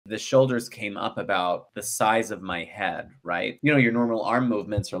the shoulders came up about the size of my head, right? You know, your normal arm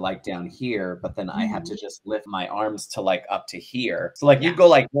movements are like down here, but then I had to just lift my arms to like up to here. So like you'd go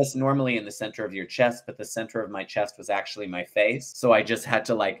like this normally in the center of your chest, but the center of my chest was actually my face. So I just had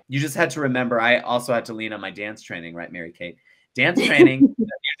to like, you just had to remember, I also had to lean on my dance training, right, Mary Kate? Dance training, you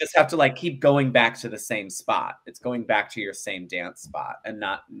just have to like keep going back to the same spot. It's going back to your same dance spot and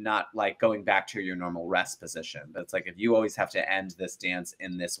not like going back to your normal rest position. But it's like if you always have to end this dance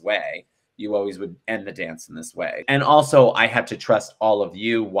in this way, you always would end the dance in this way. And also I had to trust all of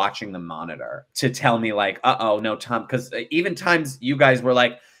you watching the monitor to tell me like, uh-oh, no, Tom, because even times you guys were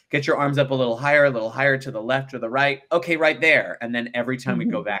like, get your arms up a little higher to the left or the right. Okay, right there. And then every time we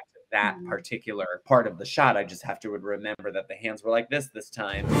go back to that particular part of the shot, I just have to remember that the hands were like this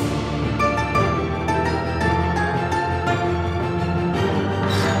time.